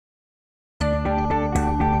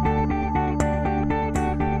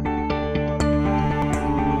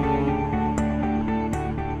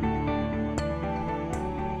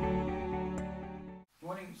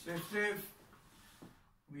Trev.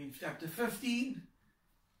 We're in chapter 15.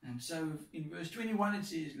 And so in verse 21 it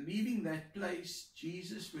says, leaving that place,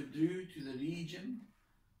 Jesus withdrew to the region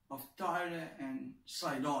of Tyre and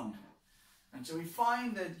Sidon. And so we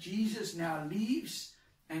find that Jesus now leaves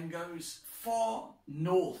and goes far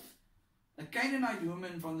north. A Canaanite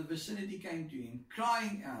woman from the vicinity came to him,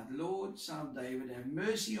 crying out, Lord, Son of David, have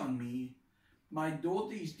mercy on me. My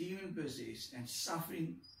daughter is demon-possessed and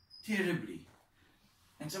suffering terribly.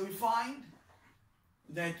 And so we find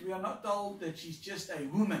that we are not told that she's just a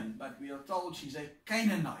woman, but we are told she's a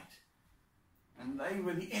Canaanite. And they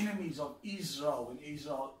were the enemies of Israel when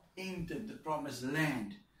Israel entered the promised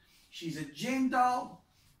land. She's a Gentile,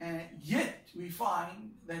 and yet we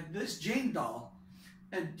find that this Gentile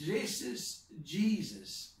addresses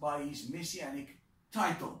Jesus by his messianic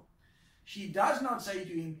title. She does not say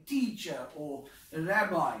to him, teacher or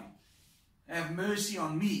rabbi, have mercy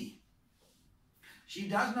on me. She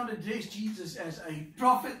does not address Jesus as a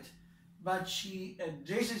prophet, but she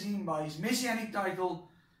addresses him by his messianic title,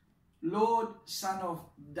 Lord, Son of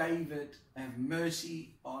David, have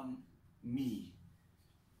mercy on me.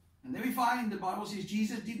 And then we find the Bible says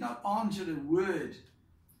Jesus did not answer a word.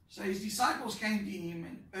 So his disciples came to him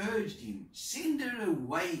and urged him, send her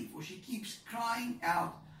away, for she keeps crying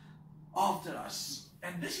out after us.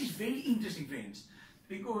 And this is very interesting, friends,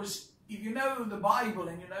 because if you know the Bible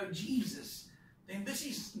and you know Jesus, then this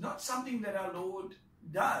is not something that our Lord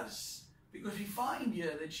does. Because we find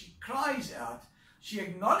here that she cries out, she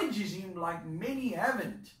acknowledges him like many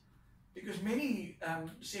haven't. Because many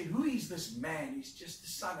said, who is this man? He's just the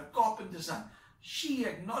son, a carpenter's son. She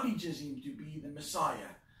acknowledges him to be the Messiah.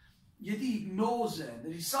 Yet he ignores her. The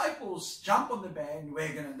disciples jump on the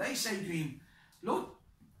bandwagon and they say to him, Lord,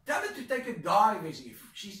 tell her to take a dive, as if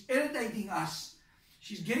she's irritating us.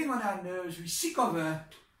 She's getting on our nerves. We're sick of her.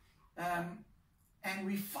 And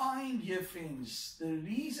we find here, friends, the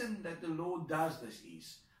reason that the Lord does this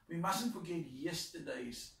is, we mustn't forget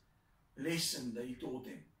yesterday's lesson that he taught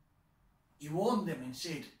them. He warned them and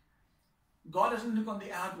said, God doesn't look on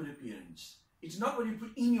the outward appearance. It's not what you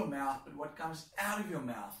put in your mouth, but what comes out of your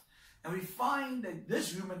mouth. And we find that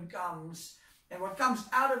this woman comes, and what comes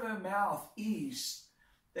out of her mouth is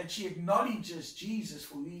that she acknowledges Jesus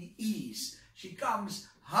for who he is. She comes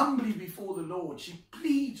humbly before the Lord. She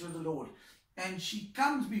pleads with the Lord. And she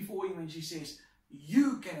comes before him and she says,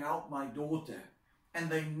 you can help my daughter. And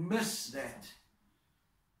they miss that.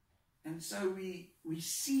 And so we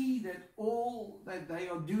see that all that they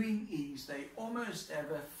are doing is they almost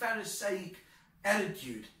have a Pharisaic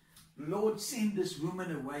attitude. Lord, send this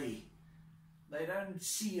woman away. They don't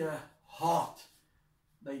see her heart.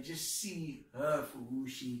 They just see her for who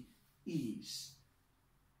she is.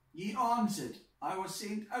 He answered, I was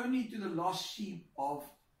sent only to the lost sheep of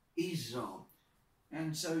Israel.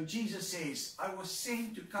 And so Jesus says, I was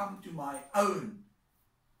sent to come to my own.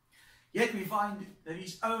 Yet we find that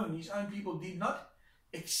his own people did not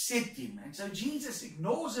accept him. And so Jesus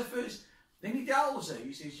ignores her first. Then he tells her,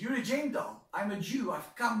 he says, you're a Gentile. I'm a Jew.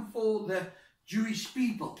 I've come for the Jewish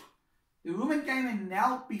people. The woman came and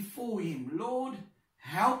knelt before him. Lord,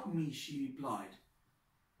 help me, she replied.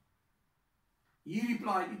 He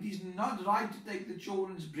replied, it is not right to take the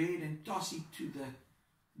children's bread and toss it to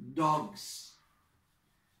the dogs.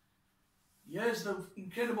 Here's the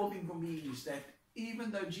incredible thing for me is that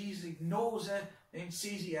even though Jesus ignores her and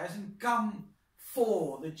says he hasn't come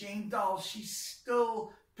for the Gentiles, she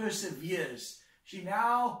still perseveres. She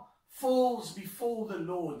now falls before the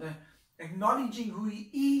Lord. Acknowledging who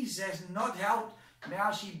he is has not helped.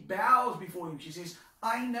 Now she bows before him. She says,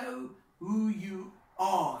 I know who you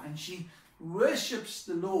are. And she worships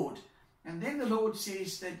the Lord. And then the Lord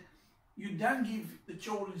says that you don't give the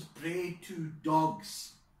children's bread to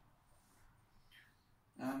dogs.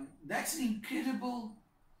 That's an incredible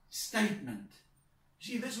statement.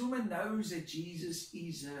 See, this woman knows that Jesus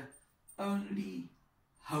is her only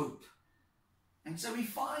hope. And so we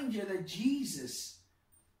find here that Jesus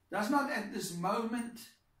does not at this moment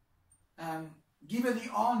give her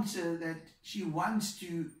the answer that she wants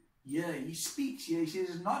to hear. He speaks here. He says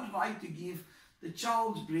it's not right to give the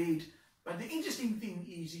child's bread. But the interesting thing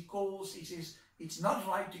is he says it's not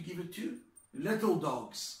right to give it to little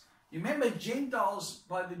dogs. Remember, Gentiles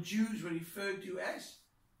by the Jews were referred to as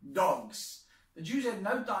dogs. The Jews had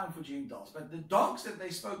no time for Gentiles, but the dogs that they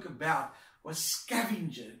spoke about were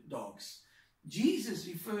scavenger dogs. Jesus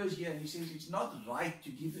refers here and he says it's not right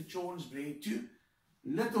to give the children's bread to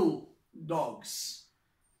little dogs.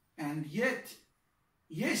 And yet,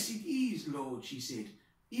 yes it is, Lord, she said.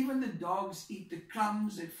 Even the dogs eat the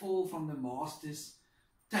crumbs that fall from the master's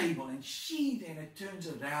table. And she then turns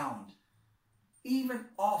around even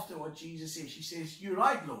after what Jesus says, she says, "You're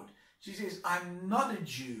right, Lord." She says, "I'm not a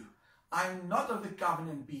Jew. I'm not of the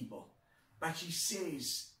covenant people." But she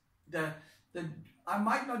says, I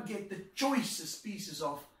might not get the choicest pieces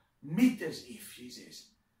of meat as if, she says,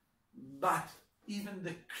 but even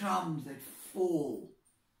the crumbs that fall,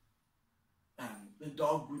 the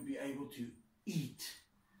dog would be able to eat.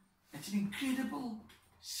 It's an incredible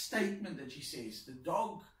statement that she says. The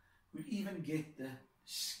dog would even get the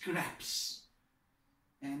scraps.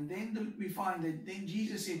 And then we find that then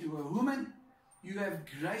Jesus said to her, "Woman, you have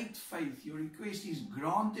great faith. Your request is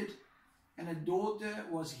granted." And a daughter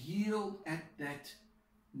was healed at that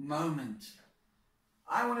moment.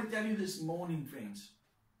 I want to tell you this morning, friends,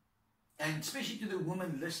 and especially to the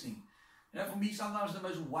woman listening, for me, sometimes the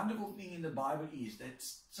most wonderful thing in the Bible is that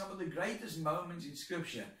some of the greatest moments in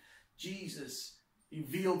Scripture, Jesus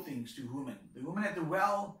revealed things to women. The woman at the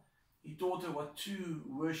well, he taught her what true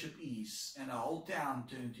worship is, and a whole town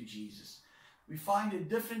turned to Jesus. We find at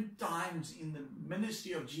different times in the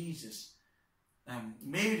ministry of Jesus,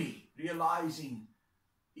 Mary realizing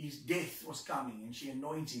his death was coming, and she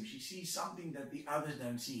anoints him. She sees something that the others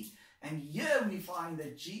don't see. And here we find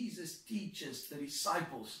that Jesus teaches the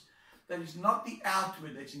disciples that it's not the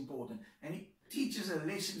outward that's important. And he teaches a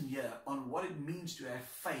lesson here on what it means to have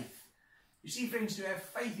faith. You see, friends, to have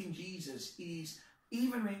faith in Jesus is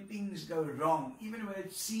even when things go wrong, even when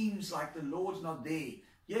it seems like the Lord's not there.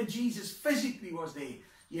 Here Jesus physically was there.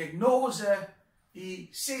 He ignores her. He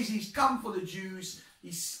says he's come for the Jews.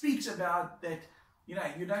 He speaks about that, you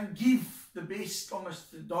don't give the best,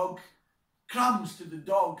 almost the dog, crumbs to the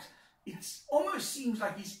dogs. It almost seems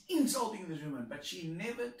like he's insulting this woman, but she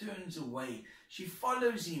never turns away. She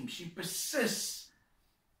follows him. She persists.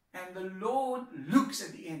 And the Lord looks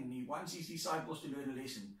at the end. He wants his disciples to learn a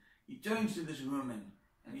lesson. He turns to this woman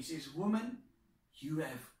and he says, "Woman, you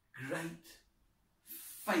have great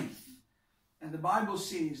faith." And the Bible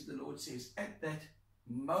says, the Lord says, at that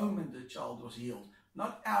moment the child was healed.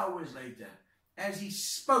 Not hours later. As he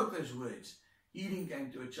spoke those words, healing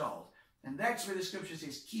came to a child. And that's where the scripture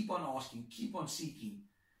says, keep on asking, keep on seeking,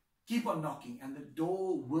 keep on knocking, and the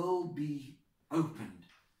door will be opened.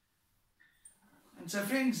 And so,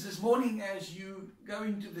 friends, this morning as you go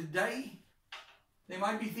into the day, there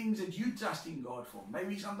might be things that you trust in God for.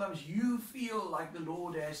 Maybe sometimes you feel like the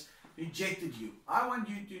Lord has rejected you. I want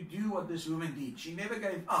you to do what this woman did. She never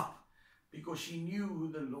gave up because she knew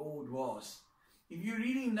who the Lord was. If you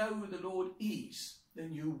really know who the Lord is,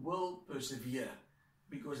 then you will persevere.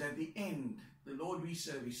 Because at the end, the Lord we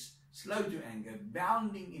serve is slow to anger,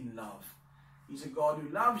 bounding in love. He's a God who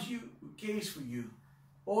loves you, who cares for you.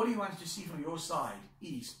 All he wants to see from your side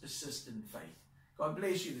is persistent faith. God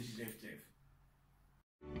bless you. This is Rev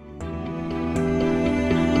Trev.